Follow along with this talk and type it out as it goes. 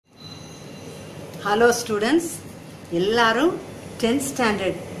Hello students, எல்லாரும் 10th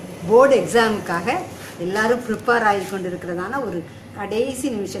standard board examக்காக எல்லாரும் prepare ஆகிக்கொண்டிருக்கிறதான ஒரு கடைசி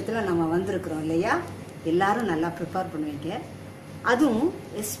நிமிஷத்துல நம்ம வந்திருக்கிறோம் இல்லையா? எல்லாரும் நல்லா prepare பண்ணுவீங்க. அதுவும்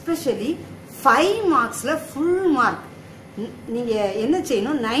especially 5 marksல full mark. நீங்க என்ன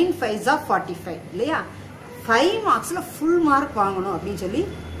செய்யணும்? 9 5s are 45 இல்லையா? 5 marksல full mark வாங்கணும் அப்படின்னு சொல்லி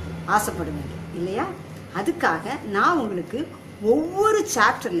ஆசைப்படுவீங்க இல்லையா? அதுக்காக நான் உங்களுக்கு ஒவ்வொரு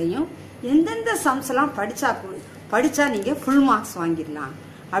சாப்டர்லயும் எந்தெந்த சம்ஸ் எல்லாம் படிச்சா நீங்க ஃபுல் மார்க்ஸ் வாங்கிடலாம்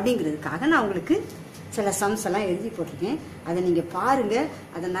அப்படிங்கிறதுக்காக நான் உங்களுக்கு சில சம்ஸ் எல்லாம் எழுதி போட்டிருக்கேன். அதை நீங்க பாருங்க,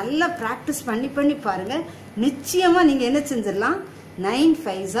 அதை நல்லா பிராக்டிஸ் பண்ணி பாருங்க. நிச்சயமா நீங்க என்ன செஞ்சிடலாம்? 9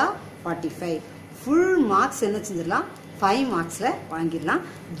 5s are 45 ஃபுல் மார்க்ஸ் என்ன செஞ்சிடலாம்? 5 மார்க்ஸ்ல வாங்கிடலாம்.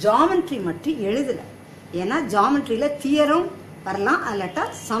 ஜாமெட்ரி மட்டும் எழுதல, ஏன்னா ஜாமெட்ரியில தியரம் வரலாம், அல்லாட்டா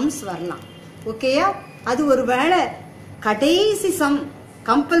சம்ஸ் வரலாம். ஓகேயா? அது ஒரு வேளை கடைசி சம்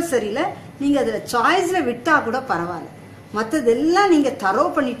கம்பல்சரியில நீங்க அதுல சாய்ஸ்ல விட்டா கூட பரவாயில்ல, மற்றதெல்லாம் நீங்க தரோ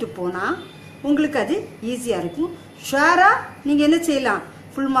பண்ணிட்டு போனா உங்களுக்கு அது ஈஸியா இருக்கும். ஷுவரா நீங்க என்ன செய்யலாம்?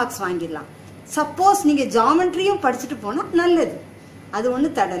 ஃபுல் மார்க்ஸ் வாங்கிடலாம். சப்போஸ் நீங்க ஜாமெட்ரியும் படிச்சுட்டு போனா நல்லது, அது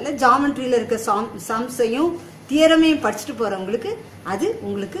ஒன்றும் தடல. ஜாமெட்ரியில இருக்க சம்ஸையும் தியரமையும் படிச்சுட்டு போறவங்களுக்கு அது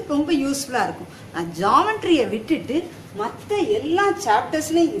உங்களுக்கு ரொம்ப யூஸ்ஃபுல்லா இருக்கும். நான் ஜாமெட்ரியை விட்டுட்டு மற்ற எல்லா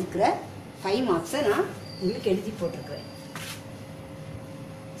சாப்டர்ஸ்லயும் இருக்கிற 5 மார்க்ஸை நான் உங்களுக்கு எழுதி போட்டிருக்கிறேன்.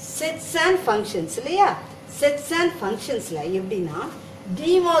 செட்ஸ் அண்ட் ஃபங்க்ஷன்ஸ் இல்லையா? செட்ஸ் அண்ட் ஃபங்க்ஷன்ஸ்ல எப்படின்னா,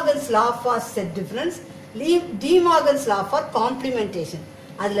 D Morgan's law for set difference, D Morgan's law for complementation,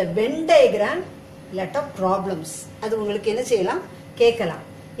 அதுல வென் டயக்ராம் இல்லாட்டா ப்ராப்ளம்ஸ் அது உங்களுக்கு என்ன செய்யலாம்? கேட்கலாம்.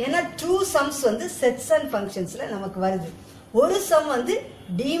 ஏன்னா 2 சம்ஸ் வந்து செட்ஸ் அண்ட் ஃபங்க்ஷன்ஸ்ல நமக்கு வருது. ஒரு சம் வந்து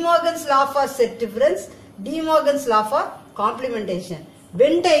D Morgan's law for set difference, D Morgan's law for complementation.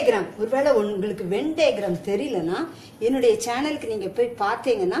 Venn diagram, ஒருவேளை உங்களுக்கு வென் டயக்ராம் தெரியலன்னா என்னுடைய சேனலுக்கு நீங்க போய்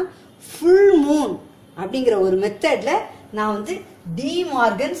பார்த்தீங்கன்னா ஃபுல் மூன் அப்படிங்கிற ஒரு மெத்தட்ல நான் வந்து D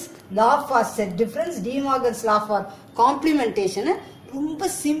Morgan's law for set difference, D Morgan's law for complementation ரொம்ப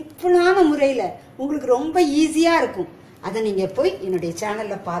சிம்பிளான முறையில உங்களுக்கு ரொம்ப ஈஸியா இருக்கும். அதை நீங்க போய் என்னுடைய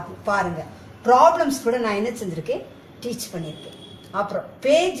சேனல்ல பாருங்க. ப்ராப்ளம்ஸ் கூட நான் என்ன செஞ்சிருக்கேன்? டீச் பண்ணிருக்கேன். அப்புறம்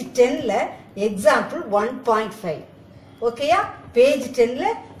பேஜ் 10ல எக்ஸாம்பிள் 1.5 ஓகேயா? Page 10ல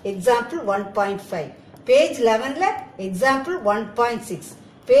example 1.5, page 11ல example 1.6,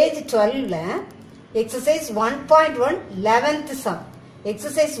 page 12ல exercise 1.1 11th some.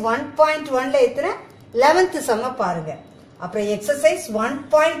 Exercise 1.1ல எத்தனை? 11th சம்ம பாருங்க. அப்புறம் எக்ஸசைஸ்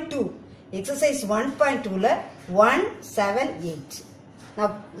 1.2, எக்ஸசைஸ் 1.2ல 1 7 8.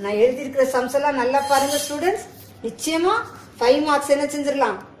 நான் எழுதியிருக்கிற சம்ஸ் எல்லாம் நல்லா பாருங்க ஸ்டூடெண்ட்ஸ். நிச்சயமா 5 மார்க்ஸ் என்ன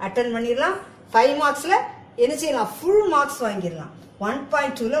செஞ்சிடலாம்? அட்டன் பண்ணிடலாம். 5 மார்க்ஸ்ல என்ன செய்யலாம்? ஃபுல் மார்க்ஸ் வாங்கிடலாம்.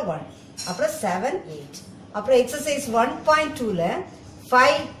 1.2ல 1, அப்புறம் 7 8. அப்புறம் எக்ஸசைஸ் 1.2ல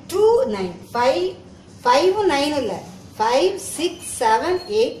 5 2 9, 5 9 இல்ல 5 6 7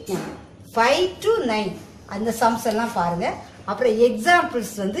 8 9, 5 to 9 அந்த சம்ஸ் எல்லாம் பாருங்க. அப்புறம்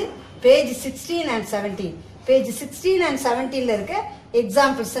எக்ஸாம்பிள்ஸ் வந்து பேஜ் 16 and 17, பேஜ் 16 and 17ல இருக்க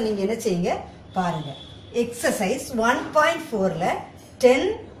எக்ஸாம்பிள்ஸ் நீங்க என்ன செய்யுங்க? பாருங்க. எக்ஸசைஸ் 1.4ல 10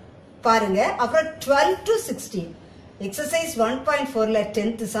 பாருங்க. அப்புறம் 12 to 16, எக்ஸசைஸ் 1.4ல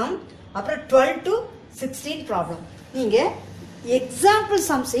 10th சம், அப்புறம் 12 to 16 ப்ராப்ளம். நீங்க எக்ஸாம்பிள்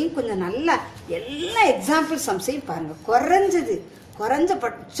சம்ஸையும் கொஞ்சம் நல்லா எல்லா எக்ஸாம்பிள் சம்ஸையும் பாருங்க.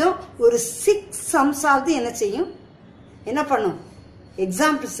 குறைஞ்சபட்சம் ஒரு 6 சம்ஸாவது என்ன செய்யும்? என்ன பண்ணும்?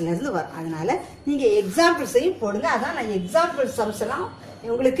 எக்ஸாம்பிள்ஸ்ல இருந்து வரும். அதனால நீங்க எக்ஸாம்பிள்ஸையும் போடுங்க. அதான் நான் எக்ஸாம்பிள் சம்ஸ் எல்லாம்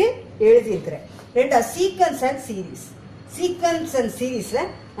உங்களுக்கு எழுதி இருக்கிறேன். ரெண்டா sequence and series. Sequence and சீரீஸ்ல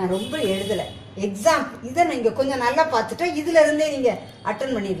நான் ரொம்ப எழுதல. எக்ஸாம்பிள் இதை நீங்க கொஞ்சம் நல்லா பார்த்துட்டா இதுல இருந்தே நீங்க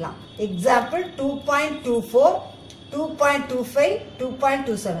அட்டன் பண்ணிடலாம். எக்ஸாம்பிள் 2.24, 2.25,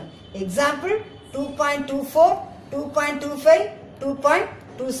 2.27. Example 2.24, 2.25,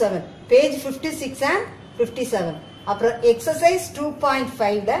 2.27, page 56 and 57. அப்புறம் எக்ஸசைஸ்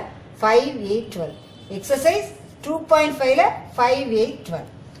 2.5ல 5 8 12, எக்ஸசைஸ் 2.5ல 5 8 12.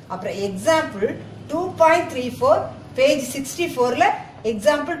 அப்புறம் எக்ஸாம்பிள் 2.34, பேஜ் 64ல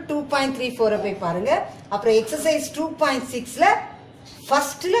எக்ஸாம்பிள் 2.34 போய் பாருங்க. அப்புறம் எக்ஸசைஸ் 2.6ல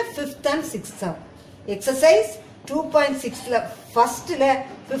ஃபர்ஸ்ட்ல 5th and 6th some. Exercise 2.6ல ஃபர்ஸ்ட்ல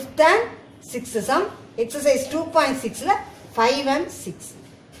 5th and 6th some. Exercise 2.6ல 5 and 6.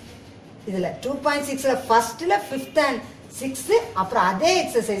 இதுல 2.6ல ஃபர்ஸ்ட்ல 5th and 6th, அப்புறம் அதே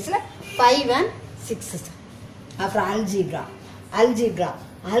எக்ஸசைஸ்ல 5 and 6. அப்புறம்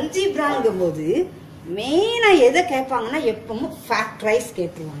அல்ஜிப்ராங்கும் போது மெயினா எதை கேட்பாங்கன்னா எப்பவும் ஃபேக்டரைஸ்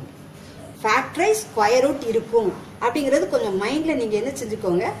கேட்டுருவாங்க. ஃபேக்டரைஸ் ஸ்கொயர் ரூட் இருக்கும் அப்படிங்கிறது கொஞ்சம் மைண்ட்ல நீங்க என்ன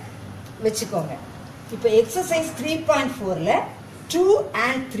செஞ்சுக்கோங்க? வச்சுக்கோங்க. இப்போ exercise 3.4ல 2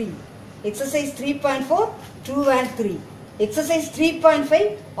 and 3 Exercise 3.4, 2 and 3. Exercise 3.5,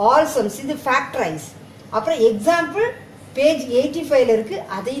 all sums. இது factorize. அப்புறம் example page 85 இருக்கு,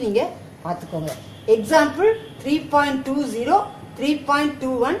 அதையும் நீங்க பார்த்துக்கோங்க. Example 3.20,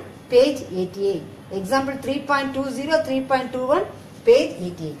 3.21, page 88. Example 3.20, 3.21, page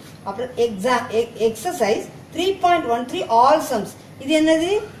 88. அப்புறம் exercise 3.13, all sums. இது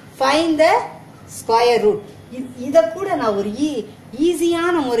என்னது? Find the square root. இத கூட நான் ஒரு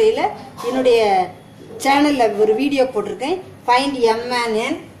ஈஸியான முறையில் என்னுடைய சேனல்ல ஒரு வீடியோ போட்டிருக்கேன். Find m and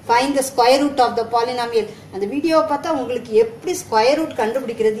n, find the square root of the polynomial. அந்த வீடியோவை பார்த்தா உங்களுக்கு எப்படி ஸ்கொயர் ரூட்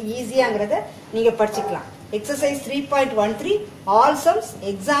கண்டுபிடிக்கிறது ஈஸியாங்கிறத நீங்க படிச்சுக்கலாம். Exercise 3.13, all sums,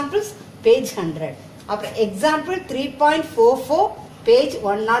 examples, page 100. அப்புறம் example 3.44, page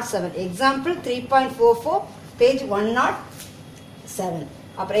 107. Example 3.44, page 107.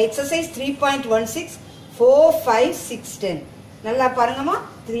 அப்புறம் exercise 3.16, 4, 5, 6, 10. நல்லா பாருங்கம்மா.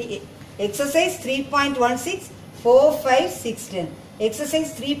 Exercise 3.16, 4, 5, 6, 10. Exercise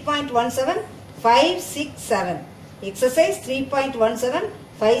 3.17, 5, 6, 7. Exercise 3.17,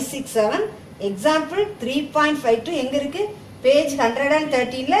 5, 6, 7. Example 3.52 எங்க இருக்கு? Page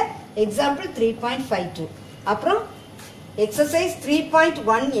 113ல example 3.52. அப்புறம் exercise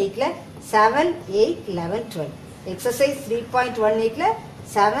 3.18ல 7, 8, 11, 12. Exercise 3.18ல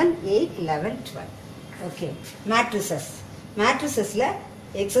 7, 8, 11, 12. Okay. Matrices. Matricesல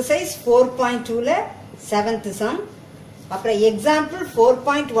exercise 4.2ல 7th sum. அப்புறம் example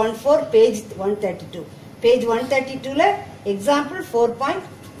 4.14, page 132. Page 132ல example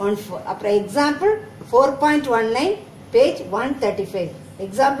 4.14. அப்புறம் example 4.19, page 135.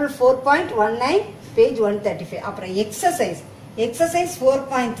 Example 4.19, page 135. அப்புறம் exercise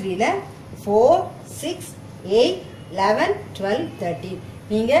 4.3ல 4, 6, 8, 11, 12, 13.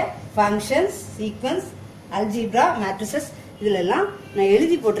 நீங்க functions, sequence, algebra, matrices இதெல்லாம் நான்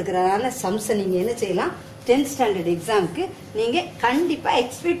எழுதி போட்டிருக்கிறதான சம்ஸை நீங்க என்ன செய்யலாம்? 10th standard எக்ஸாமுக்கு நீங்க கண்டிப்பா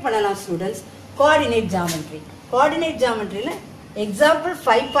எக்ஸ்பெக்ட் பண்ணலாம் students. Coordinate geometry. Coordinate ஜியோமெட்ரியில example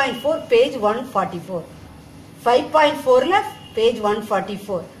 5.4, page 144. 5.4ல page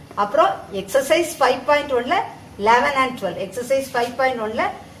 144. அப்புறம் exercise 5.1ல 11 and 12. Exercise 5.1ல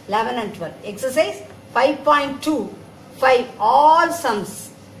 11 and 12. Exercise 5.2, 5 all sums.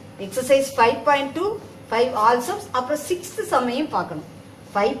 Exercise 5.2, 5 all sums. அப்புறம் 6th சம்மையும் பார்க்கணும்.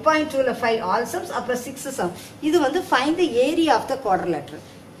 5.2ல 5 all sums, அப்புறம் 6th sum. இது வந்து find the area of the quadrilateral.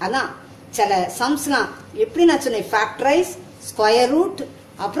 அதான் சில சம்ஸ்லாம் எப்படி நான் சொன்னேன், ஃபேக்டரைஸ், ஸ்கொயர் ரூட்,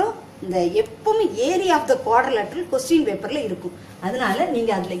 அப்புறம் இந்த எப்பவுமே area of the quadrilateral question பேப்பர்ல இருக்கும். அதனால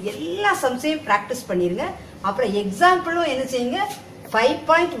நீங்க அதுல எல்லா சம்ஸையும் பிராக்டிஸ் பண்ணிருங்க. அப்புறம் எக்ஸாம்பிளும் என்ன செய்யுங்க,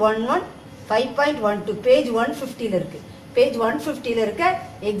 5.11, 5.12, பேஜ் 150ல இருக்கு. பேஜ் 150ல இருக்க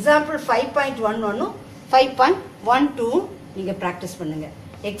எக்ஸாம்பிள் 5.11, 5.12 நீங்க பிராக்டிஸ் பண்ணுங்க.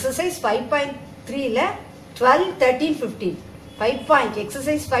 Exercise 5.3ல 12, 13, 15.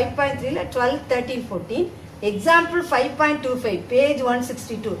 Exercise 5.3ல 12, 13, 14. Example 5.25, page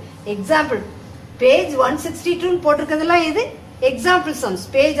 162. Example page 162 போட்டிருக்கிறதுலாம் இது example sums.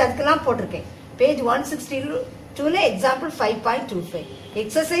 Page அதுக்கெல்லாம் போட்டிருக்கேன். Page 162ல example 5.25.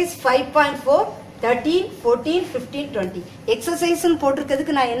 Exercise 5.4, 13, 14, 15, 20. Exercise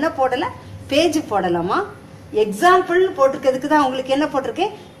போட்டிருக்கிறதுக்கு நான் என்ன போடல, பேஜ் போடலாமா? எக்ஸாம்பிள் போட்டிருக்கிறதுக்கு தான் உங்களுக்கு என்ன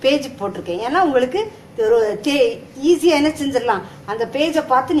போட்டிருக்கேன், பேஜ் போட்டிருக்கேன். ஏன்னா உங்களுக்கு ஈஸியா என்ன செஞ்சிடலாம், அந்த பேஜை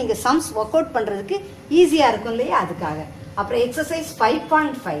பார்த்து நீங்க சம்ஸ் ஒர்க் அவுட் பண்றதுக்கு ஈஸியா இருக்கும் இல்லையா, அதுக்காக. அப்புறம் exercise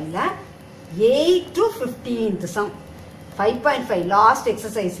 5.5ல 8 to 15th some. 5.5 last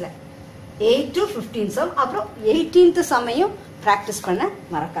எக்ஸசைஸ்ல 8 to 15 some. அப்புறம் 18th சம்மையும் பிராக்டிஸ் பண்ண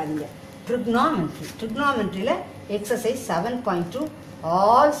மறக்காதீங்க. ட்ரிக்னாமெட்ரியில எக்ஸசைஸ் 7.2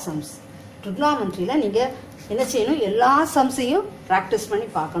 ஆல் சம்ஸ். ட்ரிக்னாமெட்ரியில நீங்க என்ன செய்யணும், எல்லா சம்ஸையும் பிராக்டிஸ் பண்ணி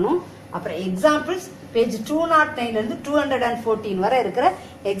பார்க்கணும். அப்புறம் எக்ஸாம்பிள்ஸ் பேஜ் 209ல இருந்து 214 வரை இருக்கிற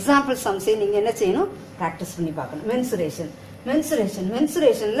எக்ஸாம்பிள் சம்ஸை நீங்க என்ன செய்யணும், பிராக்டிஸ் பண்ணி பார்க்கணும்.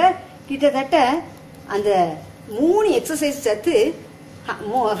 மென்சுரேஷன்ல கிட்டத்தட்ட அந்த 3 எக்ஸசைஸ் சேர்த்து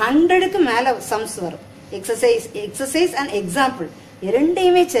 100க்கு மேல சம்ஸ் வரும். எக்ஸசைஸ் அண்ட் எக்ஸாம்பிள்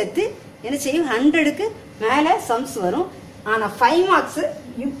இரண்டையுமே சேர்த்து என்ன செய்யும், 100க்கு மேல சம்ஸ் வரும். ஆனா 5 மார்க்ஸ்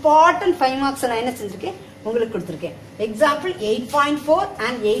இம்பார்ட்டன்ட் 5 மார்க்ஸ் நான் என்ன செஞ்சிருக்கேன் உங்களுக்கு கொடுத்திருக்கேன். Example 8.4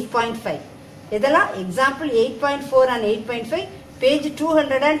 and 8.5. இதெல்லாம் எக்ஸாம்பிள் 8.4 and 8.5 பேஜ்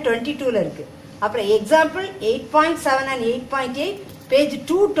 222ல இருக்கு. அப்புறம் எக்ஸாம்பிள் 8.7 and 8.8 பேஜ்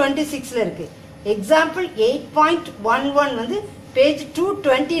 226ல இருக்கு. எக்ஸாம்பிள் 8.11 வந்து பேஜ்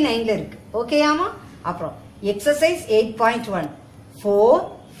 229ல இருக்கு. ஓகேயாமா? அப்புறம் எக்ஸசைஸ் 8.1 4,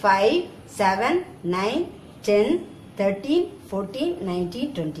 5, 7, 9, 10, 13, 14, 19,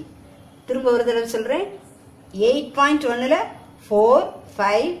 20. திரும்ப ஒரு தடவை சொல்றேன். 8.1ல 4,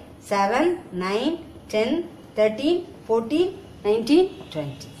 5, 7, 9, 10, 13, 14, 19,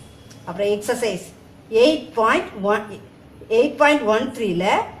 20. அப்புறம் எக்ஸசைஸ் 8.13ல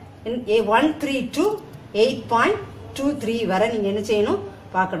 1.3 to 8.23 வரை நீங்க என்ன செய்யணும்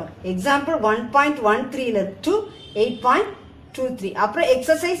பார்க்கணும். Example 1.13ல to 8.23. அப்புறம்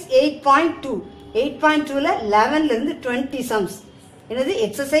எக்ஸசைஸ் 8.2. 8.2ல 11ல இருந்து 20 sums. என்னது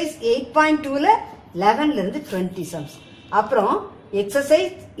எக்ஸசைஸ் 8.2ல 11ல இருந்து 20 sums. அப்புறம்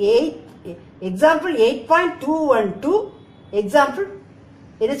எக்ஸசைஸ் எக்ஸாம்பிள் 8.212 எக்ஸாம்பிள்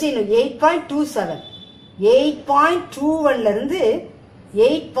என்ன செய்யணும் 8.27. 8.21ல இருந்து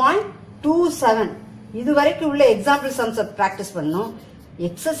 8.27 இதுவரைக்கும் உள்ள எக்ஸாம்பிள் சம்ஸ் பிராக்டிஸ் பண்ணணும்.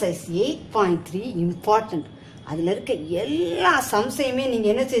 Exercise 8.3 important. அதுல இருக்க எல்லா சம்ஸையுமே நீங்க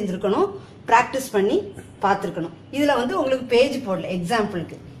என்ன செஞ்சிருக்கணும் பிராக்டிஸ் பண்ணி பார்த்துருக்கணும். இதுல வந்து உங்களுக்கு பேஜ் போடல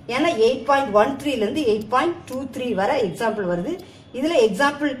எக்ஸாம்பிளுக்கு, ஏன்னா 8.13ல இருந்து 8.23 வரை எக்ஸாம்பிள் வருது. இதுல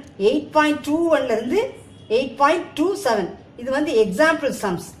எக்ஸாம்பிள் 8.21ல இருந்து 8.27 இது வந்து எக்ஸாம்பிள்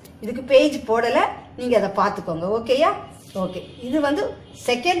சம்ஸ். இதுக்கு பேஜ் போடல, நீங்க அதை பார்த்துக்கோங்க. ஓகேயா? ஓகே. இது வந்து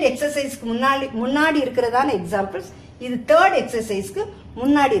செகண்ட் எக்ஸசைஸ்க்கு முன்னாடி இருக்கிறதான எக்ஸாம்பிள்ஸ். இது தேர்ட் எக்ஸசைஸ்க்கு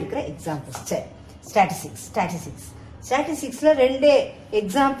முன்னாடி இருக்கிற எக்ஸாம்பிள்ஸ். சரி, ஸ்டாட்டிஸ்டிக்ஸ்ல ரெண்டே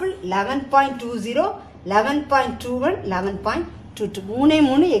எக்ஸாம்பிள் 11.20, 11.21, 11.22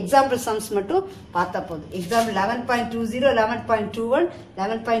 மூணு எக்ஸாம்பிள் சம்ஸ் மட்டும் பார்த்தா போதும். எக்ஸாம்பிள் 11.20, 11.21,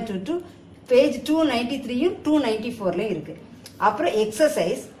 11.22 பேஜ் 293யும் 294லயும் இருக்கு. அப்புறம்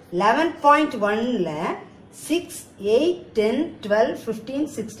எக்ஸசைஸ் 11.1ல 6, 8, 10, 12, 15,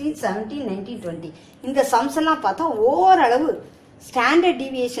 16, 17, 19, 20 இந்த சம்ஸ் எல்லாம் பார்த்தா ஓரளவு ஸ்டாண்டர்ட்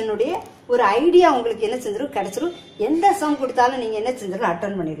டீவியேஷனுடைய ஒரு ஐடியா உங்களுக்கு என்ன செஞ்சிடும் கிடைச்சிடும். எந்த சம் கொடுத்தாலும் நீங்க என்ன செஞ்சிடும்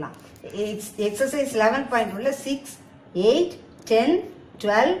அட்டெண்ட் பண்ணிடலாம். Exercise 11.1ல 6, 8, 10,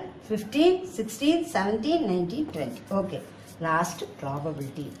 12, 15, 16, 17, 19, 20. Okay. Last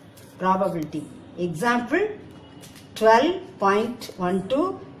probability example 12.12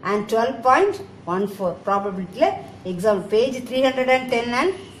 and 12.14 ப்ராபபிலிட்டில example page 310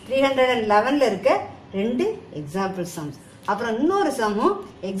 and 311ல இருக்க ரெண்டு எக்ஸாம்பிள் சம்ஸ். அப்புறம் இன்னொரு சம்மும்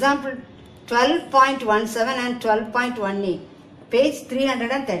எக்ஸாம்பிள் 12.17 and 12.18 பேஜ்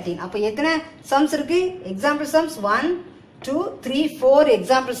 313. அப்ப எத்தனை சம்ஸ் இருக்கு எக்ஸாம்பிள் சம்ஸ்? 1, 2, 3, 4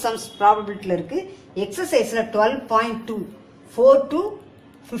 எக்ஸாம்பிள் சம்ஸ் ப்ராபபிலிட்டில இருக்கு. எக்ஸசைஸ்ல 12.2 4 to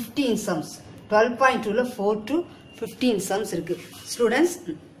 15 சம்ஸ். 12.2ல 4 to 15 சம்ஸ் இருக்கு. ஸ்டூடெண்ட்ஸ்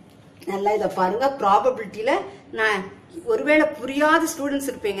நல்லா இதை பாருங்க. ப்ராபபிலிட்டியில நான் ஒருவேளை புரியாத ஸ்டூடெண்ட்ஸ்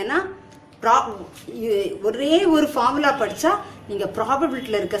இருப்பீங்கன்னா ஒரே ஒரு ஃபார்முலா படிச்சா நீங்க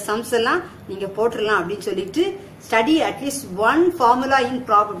ப்ராபபிலிட்டியில இருக்க சம்ஸ் எல்லாம் நீங்க போட்டுடலாம் அப்படின்னு சொல்லிட்டு ஸ்டடி அட்லீஸ்ட் ஒன் ஃபார்முலா இன்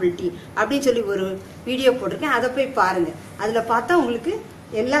ப்ராபபிலிட்டி அப்படின்னு சொல்லி ஒரு வீடியோ போட்டிருக்கேன். அதை போய் பாருங்க. அதுல பார்த்தா உங்களுக்கு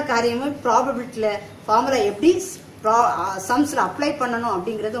எல்லா காரியமும் ப்ராபபிலிட்டியில ஃபார்முலா எப்படி சம்ஸ்ல அப்ளை பண்ணணும்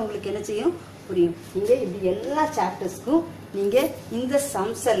அப்படிங்கறது உங்களுக்கு என்ன செய்யும் புரியும். நீங்க இப்படி எல்லா சாப்டர்ஸ்க்கும் நீங்க இந்த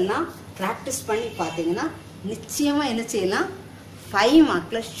சம்ஸ் எல்லாம் பிராக்டிஸ் பண்ணி பார்த்தீங்கன்னா நிச்சயமா என்ன செய்யலாம் 5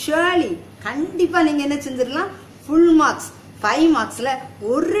 மார்க்ல ஷுவர்லி கண்டிப்பா நீங்க என்ன செஞ்சிடலாம் ஃபுல் மார்க்ஸ் 5 மார்க்ஸ்ல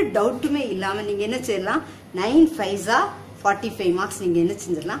ஒரு டவுட்டுமே இல்லாம நீங்க என்ன செய்யலாம் 9 5s 45 மார்க்ஸ் நீங்க என்ன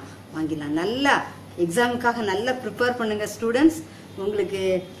செஞ்சிடலாம் வாங்கிடலாம். நல்லா எக்ஸாமுக்காக நல்லா ப்ரிப்பேர் பண்ணுங்க ஸ்டூடெண்ட்ஸ். உங்களுக்கு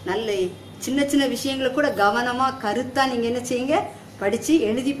நல்ல சின்ன சின்ன விஷயங்களை கூட கவனமா கருத்தா நீங்க என்ன செய்யுங்க படிச்சு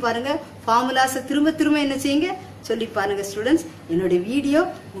எழுதி பாருங்க. ஃபார்முலாஸை திரும்ப என்ன செய்யுங்க சொல்லி பாருங்க ஸ்டூடெண்ட்ஸ். என்னோட வீடியோ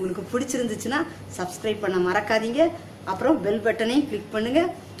உங்களுக்கு பிடிச்சிருந்துச்சுன்னா சப்ஸ்கிரைப் பண்ண மறக்காதீங்க. அப்புறம் பெல் பட்டனையும் கிளிக் பண்ணுங்க.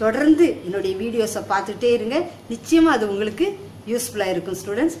 தொடர்ந்து என்னுடைய வீடியோஸை பார்த்துட்டே இருங்க. நிச்சயமா அது உங்களுக்கு யூஸ்ஃபுல்லா இருக்கும்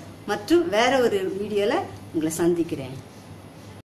ஸ்டூடெண்ட்ஸ். மற்றும் வேற ஒரு வீடியோல உங்களை சந்திக்கிறேன்.